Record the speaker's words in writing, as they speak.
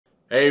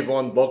Hey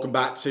everyone, welcome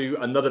back to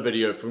another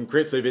video from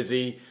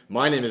CryptoBusy.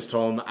 My name is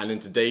Tom, and in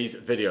today's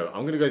video,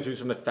 I'm going to go through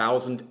some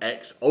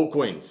 1000x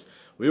altcoins.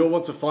 We all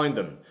want to find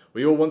them,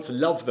 we all want to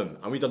love them,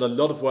 and we've done a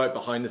lot of work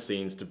behind the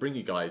scenes to bring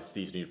you guys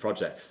these new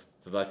projects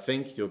that I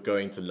think you're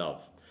going to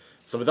love.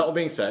 So with that all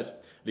being said,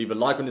 leave a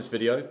like on this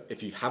video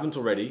if you haven't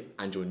already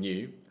and you're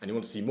new and you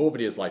want to see more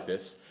videos like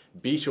this.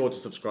 Be sure to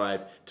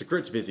subscribe to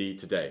CryptoBusy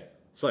today.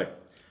 So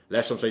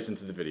let's jump straight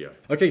into the video.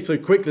 Okay, so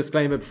quick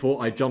disclaimer before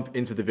I jump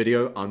into the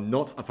video. I'm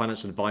not a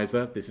financial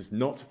advisor. This is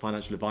not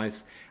financial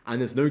advice,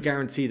 and there's no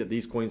guarantee that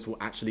these coins will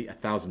actually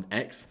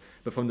 1000x.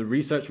 But from the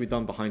research we've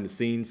done behind the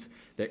scenes,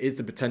 there is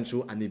the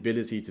potential and the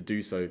ability to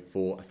do so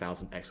for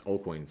 1000x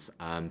altcoins.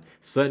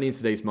 Certainly in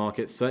today's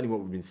market, certainly what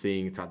we've been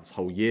seeing throughout this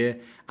whole year,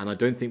 and I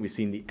don't think we've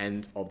seen the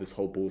end of this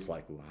whole bull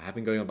cycle. I have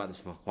been going on about this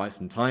for quite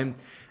some time,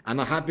 and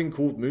I have been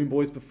called moon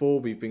boys before.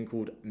 We've been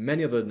called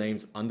many other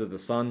names under the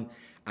sun.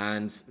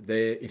 And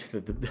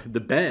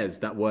the bears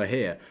that were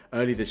here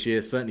early this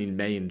year, certainly in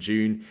May and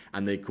June,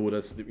 and they called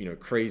us,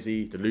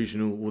 crazy,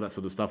 delusional, all that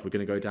sort of stuff. We're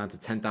going to go down to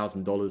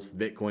 $10,000 for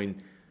Bitcoin.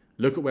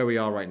 Look at where we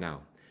are right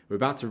now. We're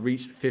about to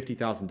reach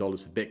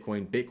 $50,000 for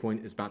Bitcoin.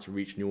 Bitcoin is about to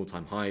reach new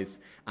all-time highs,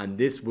 and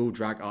this will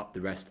drag up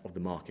the rest of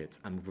the market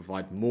and will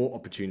provide more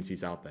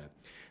opportunities out there.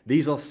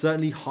 These are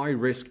certainly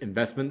high-risk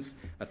investments.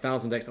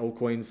 1000x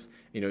altcoins,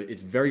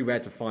 it's very rare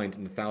to find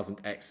an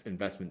 1000x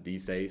investment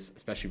these days,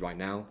 especially right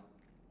now.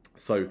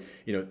 So,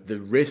 the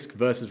risk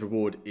versus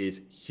reward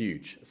is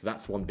huge. So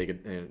that's one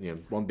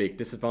big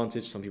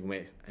disadvantage. Some people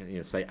may,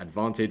 say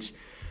advantage.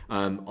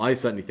 I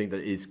certainly think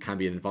that it can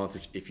be an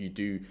advantage if you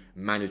do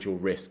manage your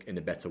risk in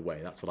a better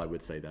way. That's what I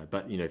would say there.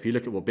 But, if you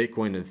look at what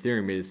Bitcoin and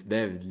Ethereum is,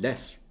 they're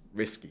less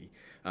risky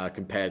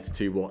compared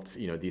to what,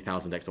 the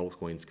 1000x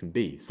altcoins can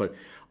be. So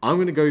I'm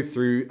going to go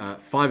through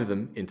 5 of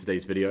them in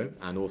today's video,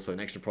 and also an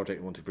extra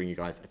project I want to bring you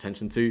guys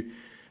attention to.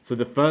 So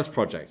the first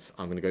project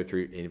I'm going to go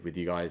through with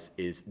you guys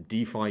is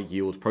DeFi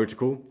Yield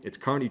Protocol. It's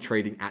currently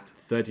trading at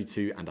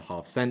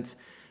 32.5 cents.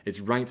 It's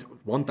ranked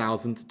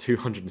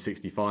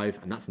 1,265,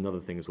 and that's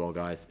another thing as well,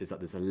 guys, is that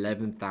there's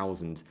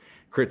 11,000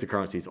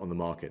 cryptocurrencies on the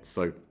market.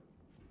 So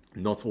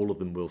not all of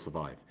them will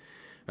survive.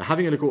 Now,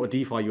 having a look at what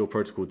DeFi Yield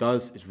Protocol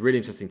does is really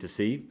interesting to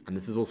see, and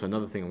this is also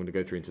another thing I'm going to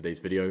go through in today's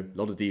video. A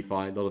lot of DeFi,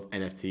 a lot of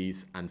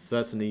NFTs, and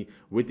certainly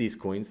with these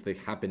coins, they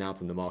have been out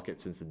in the market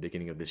since the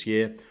beginning of this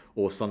year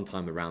or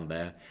sometime around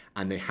there,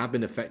 and they have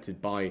been affected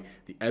by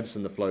the ebbs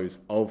and the flows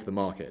of the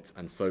market.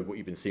 And so what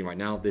you've been seeing right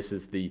now, this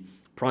is the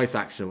price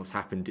action of what's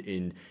happened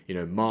in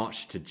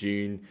March to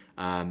June.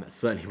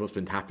 Certainly what's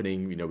been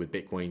happening with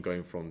Bitcoin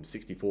going from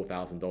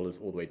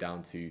 $64,000 all the way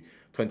down to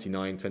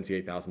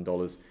 $29,000,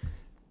 $28,000.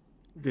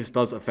 This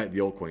does affect the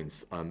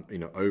altcoins,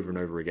 over and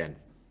over again.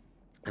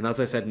 And as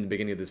I said in the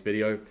beginning of this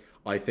video,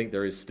 I think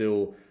there is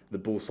still the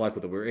bull cycle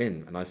that we're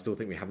in, and I still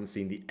think we haven't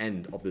seen the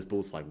end of this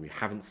bull cycle. We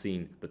haven't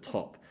seen the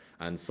top.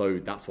 And so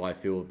that's why I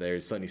feel there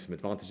is certainly some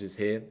advantages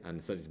here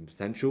and certainly some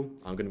potential.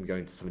 I'm going to be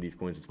going to some of these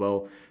coins as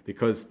well,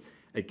 because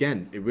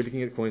again, we're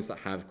looking at coins that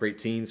have great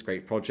teams,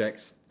 great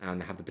projects,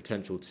 and have the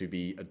potential to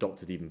be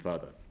adopted even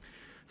further.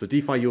 So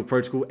DeFi Yield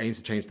Protocol aims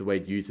to change the way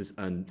users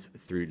earn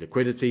through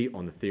liquidity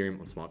on Ethereum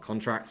on smart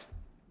contract.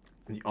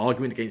 The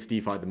argument against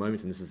DeFi at the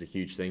moment, and this is a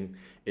huge thing,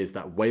 is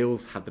that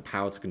whales have the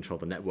power to control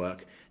the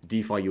network.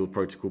 DeFi Yield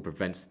Protocol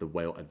prevents the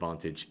whale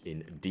advantage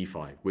in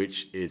DeFi,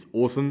 which is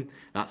awesome.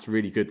 That's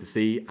really good to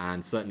see,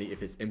 and certainly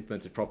if it's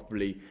implemented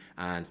properly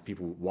and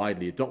people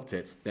widely adopt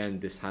it, then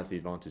this has the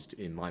advantage,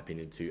 in my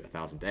opinion, to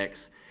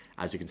 1000x.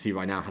 As you can see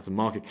right now, it has a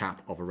market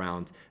cap of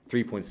around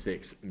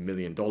 $3.6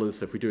 million.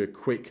 So if we do a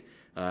quick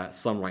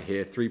sum right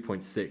here,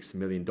 $3.6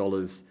 million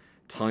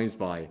times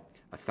by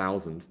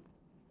 1,000,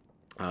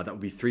 that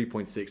would be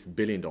 $3.6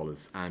 billion,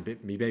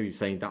 and me maybe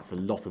saying that's a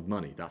lot of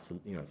money. That's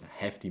it's a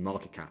hefty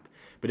market cap.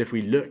 But if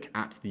we look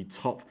at the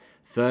top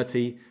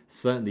 30,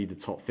 certainly the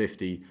top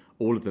 50,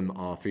 all of them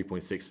are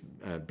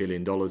 $3.6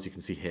 billion. You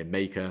can see here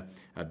Maker,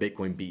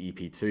 Bitcoin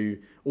BEP2,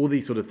 all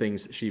these sort of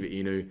things, Shiba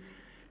Inu.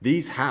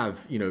 These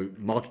have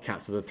market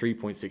caps that are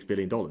 $3.6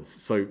 billion,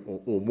 so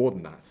or more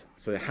than that.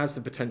 So it has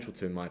the potential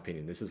to, in my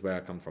opinion. This is where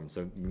I come from.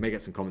 So we may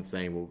get some comments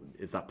saying, well,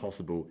 is that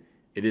possible?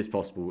 It is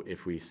possible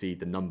if we see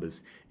the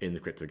numbers in the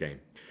crypto game.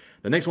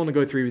 The next one to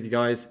go through with you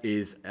guys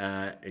is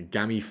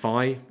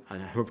GamyFi,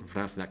 and I hope I'm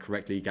pronouncing that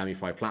correctly,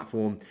 GamyFi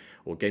Platform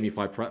or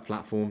GamyFi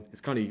Platform. It's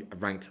currently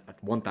ranked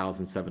at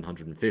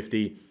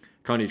 1,750,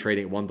 currently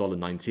trading at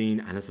 $1.19,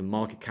 and has a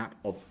market cap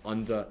of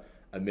under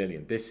 $1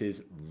 million. This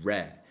is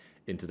rare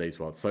in today's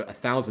world. So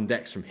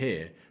 1000x from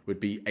here would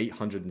be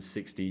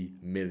 $860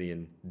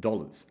 million,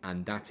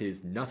 and that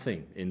is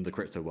nothing in the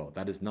crypto world.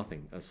 That is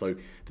nothing. So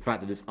the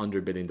fact that it's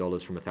under $1 billion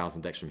from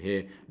 1000x from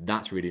here,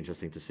 that's really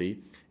interesting to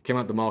see. Came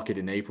out the market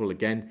in April,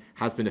 again,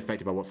 has been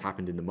affected by what's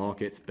happened in the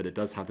markets, but it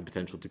does have the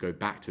potential to go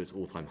back to its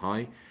all-time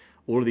high.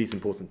 All of these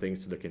important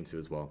things to look into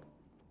as well.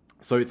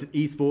 So it's an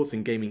esports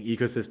and gaming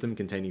ecosystem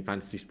containing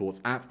fantasy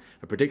sports app,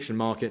 a prediction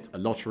market, a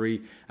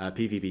lottery,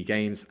 PvP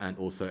games, and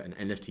also an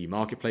NFT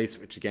marketplace,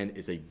 which again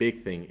is a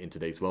big thing in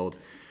today's world.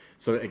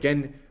 So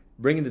again,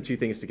 bringing the two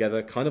things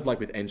together, kind of like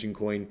with Engine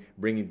Coin,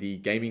 bringing the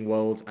gaming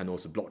world and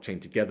also blockchain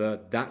together,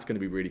 that's going to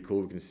be really cool.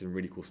 We're going to see some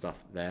really cool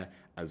stuff there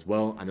as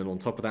well. And then on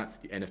top of that,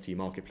 the NFT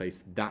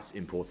marketplace, that's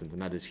important.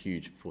 And that is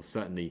huge for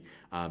certainly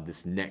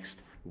this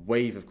next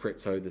wave of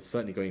crypto. That's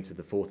certainly going to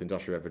the fourth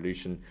industrial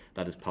revolution.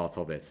 That is part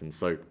of it. And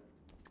so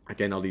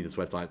again, I'll leave this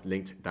website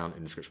linked down in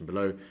the description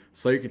below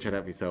so you can check it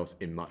out for yourselves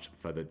in much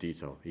further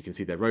detail. You can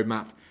see their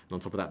roadmap, and on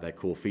top of that, their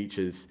core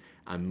features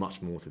and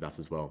much more to that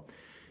as well.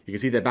 You can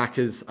see their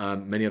backers,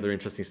 many other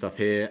interesting stuff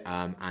here,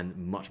 and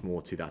much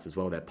more to that as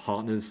well. Their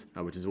partners,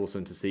 which is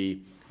awesome to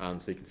see.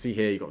 So you can see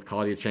here, you've got the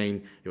Cardio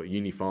Chain, you've got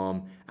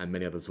Unifarm, and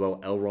many others as well.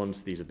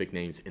 Elrond, these are big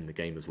names in the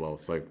game as well.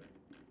 So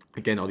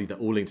again, I'll leave that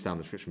all linked down in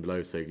the description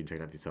below so you can check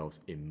it out for yourselves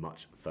in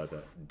much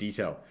further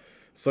detail.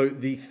 So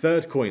the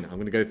third coin I'm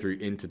going to go through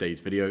in today's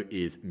video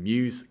is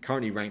Muse,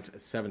 currently ranked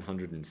at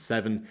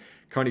 707,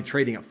 currently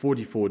trading at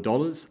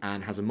 $44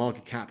 and has a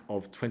market cap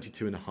of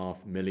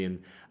 22.5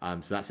 million.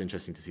 So that's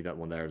interesting to see that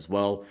one there as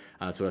well.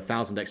 So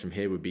 1,000x from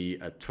here would be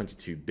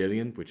 22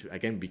 billion, which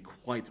again would be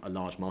quite a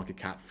large market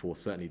cap for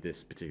certainly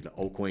this particular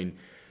altcoin,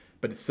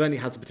 but it certainly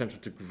has the potential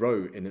to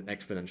grow in an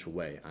exponential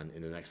way and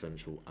in an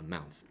exponential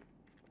amount.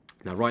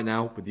 Now, right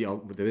now,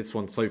 with this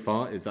one so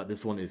far, is that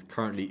this one is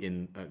currently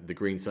in the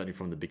green, certainly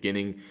from the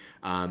beginning.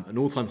 An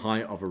all-time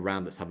high of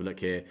around, let's have a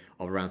look here,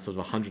 of around sort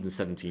of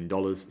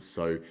 $117.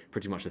 So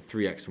pretty much a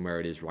 3x from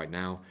where it is right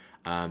now.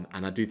 And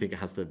I do think it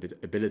has the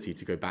ability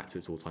to go back to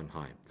its all-time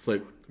high.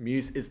 So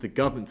Muse is the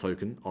government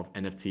token of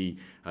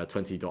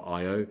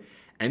NFT20.io.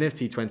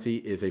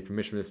 NFT20 is a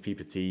permissionless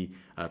PPT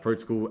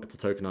protocol to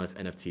tokenize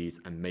NFTs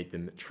and make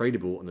them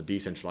tradable on a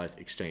decentralized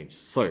exchange.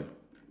 So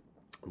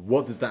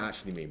what does that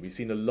actually mean? We've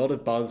seen a lot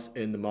of buzz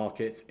in the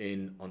market,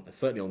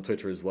 certainly on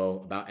Twitter as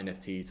well, about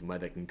NFTs and where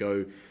they can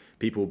go.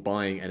 People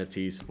buying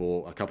NFTs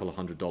for a couple of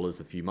 $100s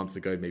a few months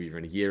ago, maybe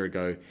even a year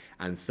ago,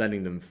 and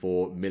selling them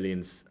for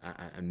millions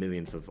and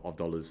millions of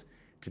dollars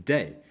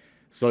today.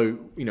 So,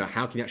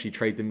 how can you actually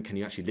trade them? Can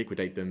you actually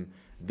liquidate them?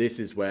 This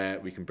is where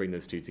we can bring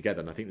those two together.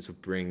 And I think this will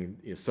bring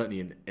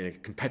certainly in a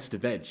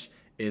competitive edge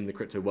in the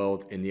crypto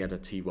world, in the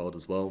NFT world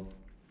as well.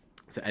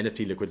 So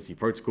NFT liquidity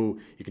protocol,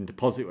 you can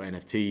deposit your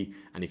NFT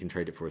and you can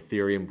trade it for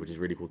Ethereum, which is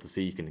really cool to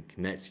see. You can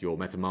connect your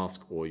MetaMask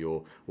or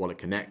your Wallet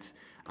Connect,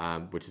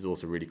 which is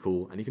also really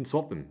cool. And you can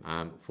swap them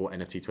for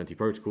NFT20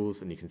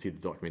 protocols, and you can see the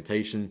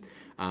documentation.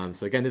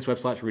 So again, this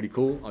website's really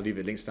cool. I'll leave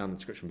it links down in the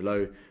description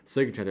below so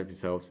you can check it out for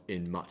yourselves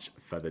in much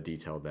further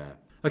detail there.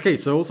 Okay,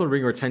 so also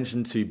bring your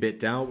attention to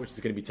BitDAO, which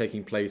is going to be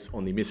taking place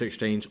on the Muse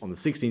exchange on the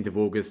 16th of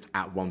August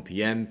at 1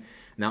 p.m.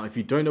 Now, if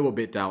you don't know what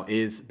BitDAO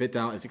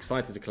is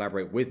excited to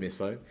collaborate with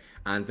Muse,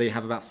 and they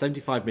have about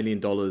 $75 million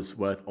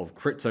worth of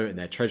crypto in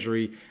their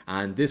treasury.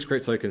 And this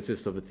crypto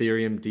consists of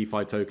Ethereum,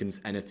 DeFi tokens,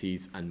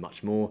 NFTs, and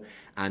much more.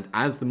 And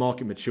as the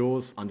market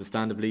matures,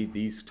 understandably,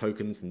 these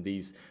tokens and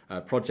these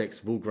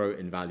projects will grow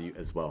in value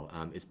as well.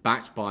 It's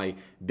backed by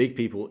big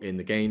people in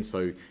the game.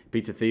 So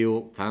Peter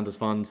Thiel, Founders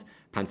Fund,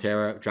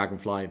 Pantera,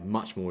 Dragonfly,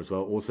 much more as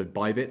well. Also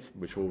Bybit,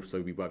 which also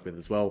we work with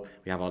as well.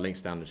 We have our links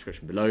down in the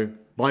description below.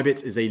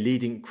 Bybit is a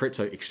leading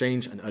crypto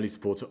exchange and early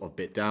supporter of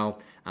BitDAO,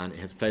 and it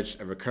has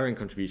pledged a recurring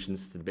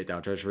contributions to the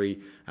BitDAO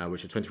treasury,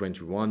 which in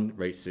 2021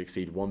 rates to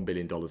exceed $1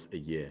 billion a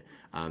year.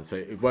 So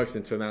it works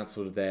into amounts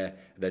sort of their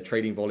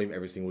trading volume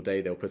every single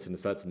day. They'll put in a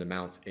certain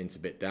amount into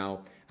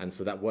BitDAO, and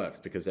so that works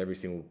because every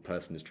single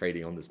person is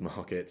trading on this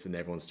market and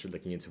everyone's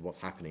looking into what's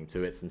happening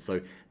to it. And so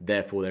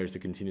therefore there is a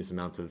continuous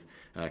amount of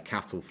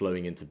capital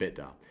flowing into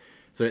BitDAO.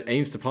 So it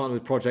aims to partner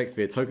with projects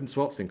via token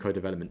swaps and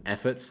co-development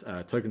efforts.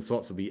 Token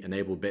swaps will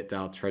enable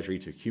BitDAO treasury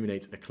to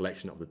accumulate a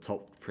collection of the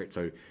top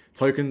crypto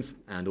tokens,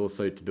 and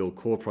also to build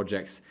core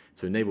projects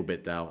to enable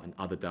BitDAO and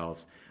other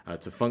DAOs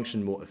to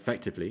function more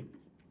effectively,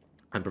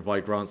 and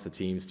provide grants to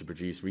teams to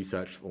produce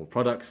research or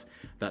products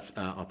that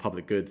are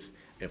public goods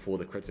for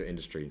the crypto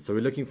industry. So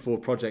we're looking for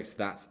projects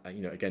that,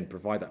 again,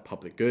 provide that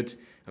public good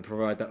and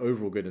provide that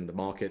overall good in the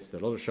markets. There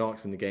are a lot of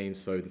sharks in the game,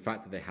 so the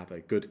fact that they have a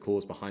good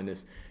cause behind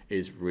this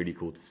is really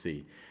cool to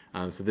see.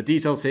 So the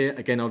details here,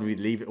 again, I'll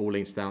leave it all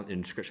links down in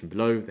the description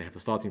below. They have a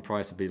starting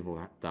price of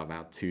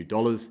about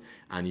 $2,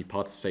 and you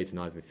participate in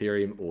either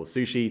Ethereum or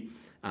Sushi.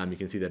 You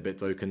can see their Bit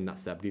token.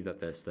 I believe that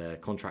there's their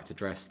contract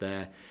address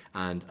there,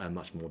 and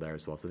much more there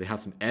as well. So they have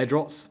some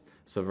airdrops,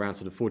 so around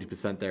sort of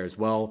 40% there as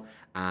well,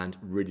 and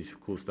really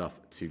cool stuff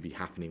to be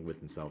happening with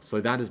themselves. So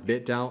that is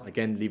BitDAO.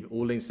 Again, leave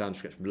all links down in the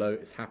description below.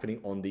 It's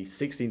happening on the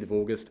 16th of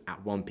August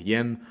at 1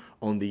 p.m.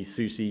 on the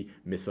Sushi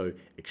Miso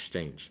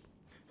exchange.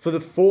 So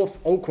the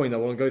fourth altcoin that I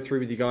want to go through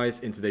with you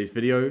guys in today's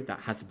video that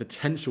has the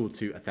potential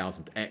to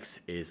 1000x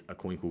is a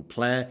coin called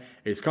Plair.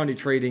 It's currently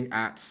trading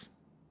at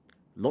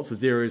lots of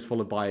zeros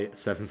followed by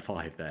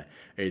 7.5 there.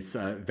 It's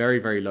very,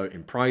 very low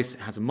in price. It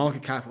has a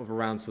market cap of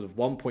around sort of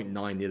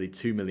 1.9, nearly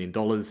 $2 million.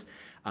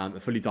 A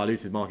fully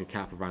diluted market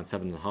cap of around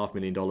 $7.5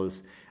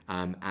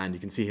 million. And you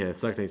can see here a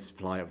circulating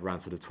supply of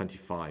around sort of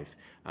 25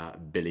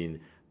 billion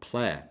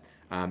Plair.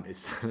 It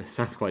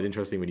sounds quite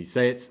interesting when you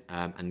say it.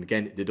 And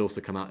again, it did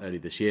also come out early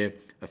this year,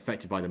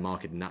 affected by the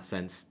market in that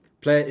sense.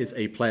 Plair is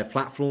a player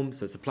platform,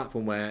 so it's a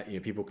platform where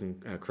people can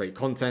create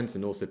content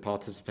and also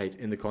participate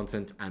in the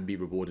content and be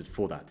rewarded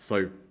for that.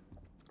 So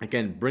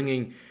again,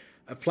 bringing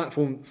a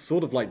platform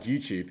sort of like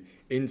YouTube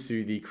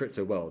into the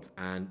crypto world,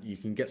 and you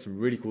can get some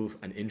really cool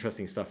and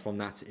interesting stuff from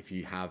that if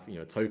you have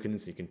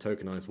tokens. You can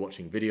tokenize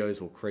watching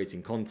videos or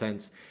creating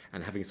content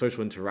and having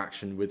social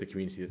interaction with the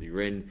community that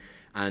you're in.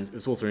 And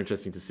it's also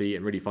interesting to see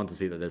and really fun to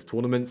see that there's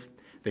tournaments.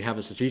 They have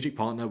a strategic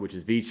partner, which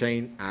is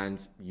VeChain,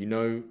 and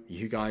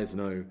you guys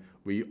know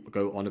we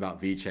go on about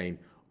VeChain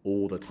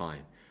all the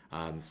time.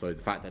 So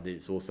the fact that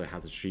it also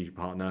has a strategic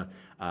partner,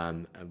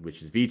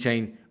 which is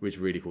VeChain, which is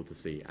really cool to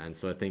see. And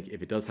so I think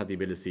if it does have the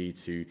ability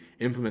to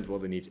implement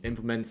what they need to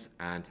implement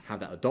and have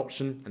that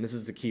adoption, and this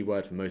is the key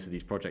word for most of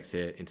these projects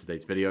here in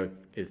today's video,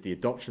 is the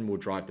adoption will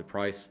drive the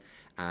price,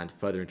 and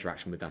further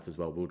interaction with that as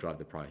well will drive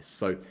the price.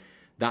 So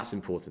that's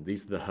important.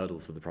 These are the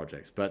hurdles for the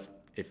projects. But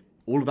if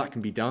all of that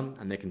can be done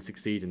and they can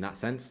succeed in that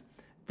sense,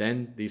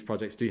 then these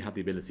projects do have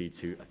the ability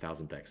to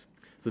 1000x.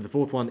 So the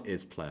fourth one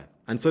is Plair.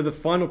 And so the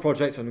final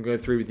project I'm going to go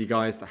through with you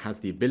guys that has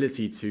the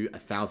ability to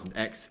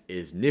 1000x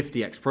is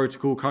Niftyx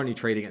Protocol, currently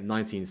trading at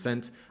 19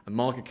 cents, a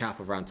market cap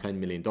of around $10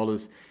 million.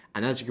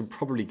 And as you can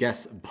probably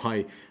guess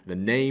by the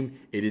name,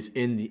 it is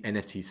in the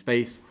NFT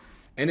space.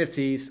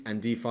 NFTs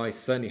and DeFi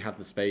certainly have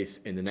the space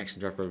in the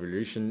next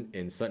revolution,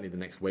 in certainly the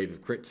next wave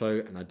of crypto.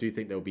 And I do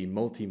think there will be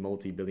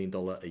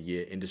multi-billion-dollar a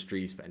year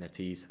industries for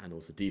NFTs and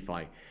also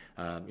DeFi,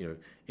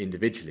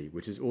 individually,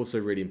 which is also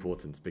really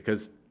important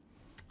because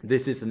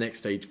this is the next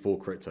stage for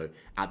crypto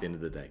at the end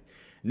of the day.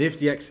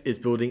 Niftyx is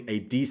building a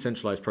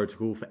decentralized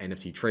protocol for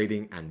NFT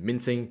trading and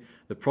minting.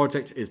 The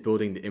project is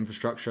building the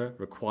infrastructure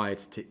required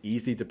to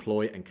easily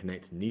deploy and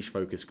connect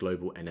niche-focused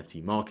global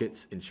NFT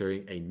markets,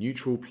 ensuring a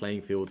neutral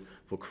playing field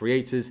for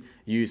creators,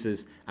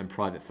 users, and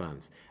private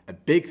firms. A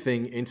big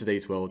thing in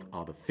today's world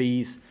are the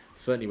fees.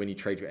 Certainly when you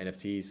trade your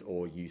NFTs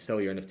or you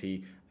sell your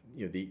NFT,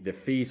 the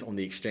fees on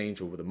the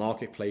exchange or the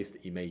marketplace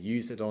that you may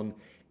use it on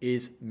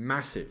is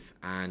massive,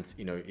 and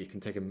it can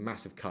take a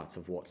massive cut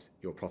of what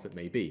your profit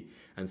may be.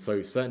 And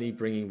so certainly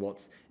bringing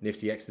what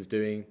Niftyx is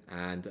doing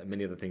and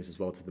many other things as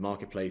well to the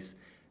marketplace,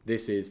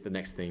 this is the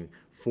next thing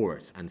for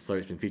it. And so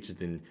it's been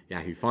featured in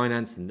Yahoo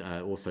Finance and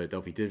also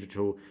Delphi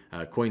Digital,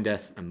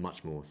 CoinDesk, and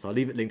much more. So I'll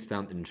leave it linked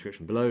down in the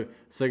description below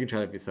so you can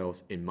try it for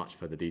yourselves in much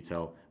further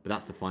detail. But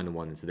that's the final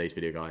one in today's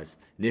video, guys,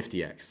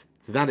 Niftyx.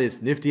 So that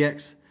is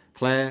Niftyx,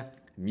 Plair,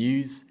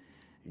 Muse,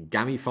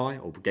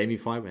 GamyFi or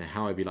GamyFi,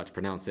 however you like to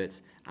pronounce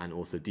it, and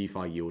also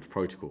DeFi Yield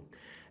Protocol.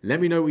 Let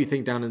me know what you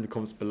think down in the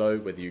comments below,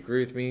 whether you agree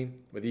with me,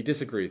 whether you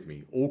disagree with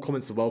me. All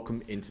comments are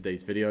welcome in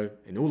today's video.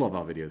 In all of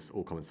our videos,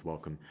 all comments are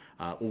welcome.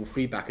 All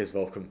feedback is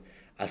welcome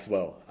as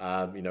well.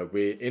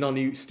 We're in our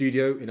new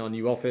studio, in our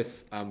new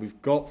office.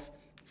 We've got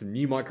some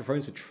new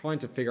microphones. We're trying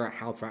to figure out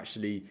how to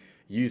actually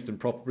use them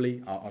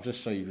properly. I'll just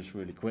show you just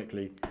really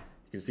quickly.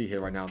 You can see here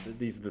right now,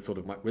 these are the sort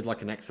of, with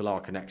like an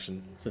XLR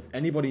connection. So if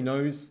anybody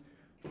knows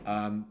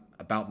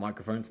about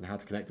microphones and how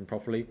to connect them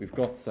properly, we've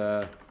got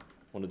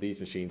one of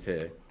these machines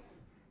here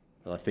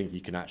that I think you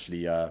can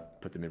actually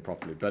put them in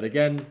properly. But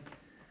again,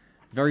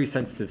 very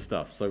sensitive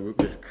stuff. So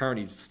we're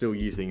currently still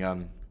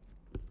using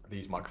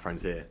these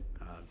microphones here.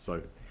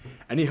 So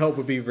any help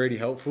would be really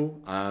helpful.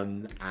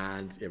 And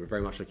yeah, we're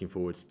very much looking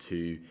forward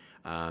to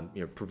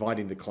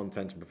providing the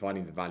content and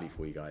providing the value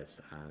for you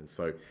guys. And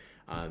so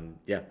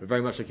yeah, we're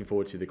very much looking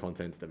forward to the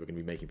content that we're going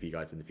to be making for you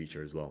guys in the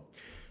future as well.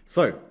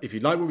 So if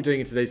you like what we're doing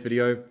in today's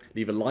video,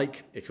 leave a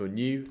like if you're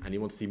new and you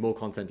want to see more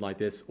content like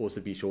this.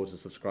 Also be sure to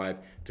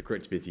subscribe to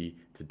Crypto Busy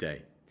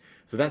today.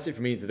 So that's it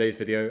for me in today's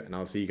video, and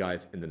I'll see you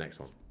guys in the next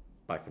one.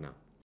 Bye for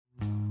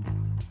now.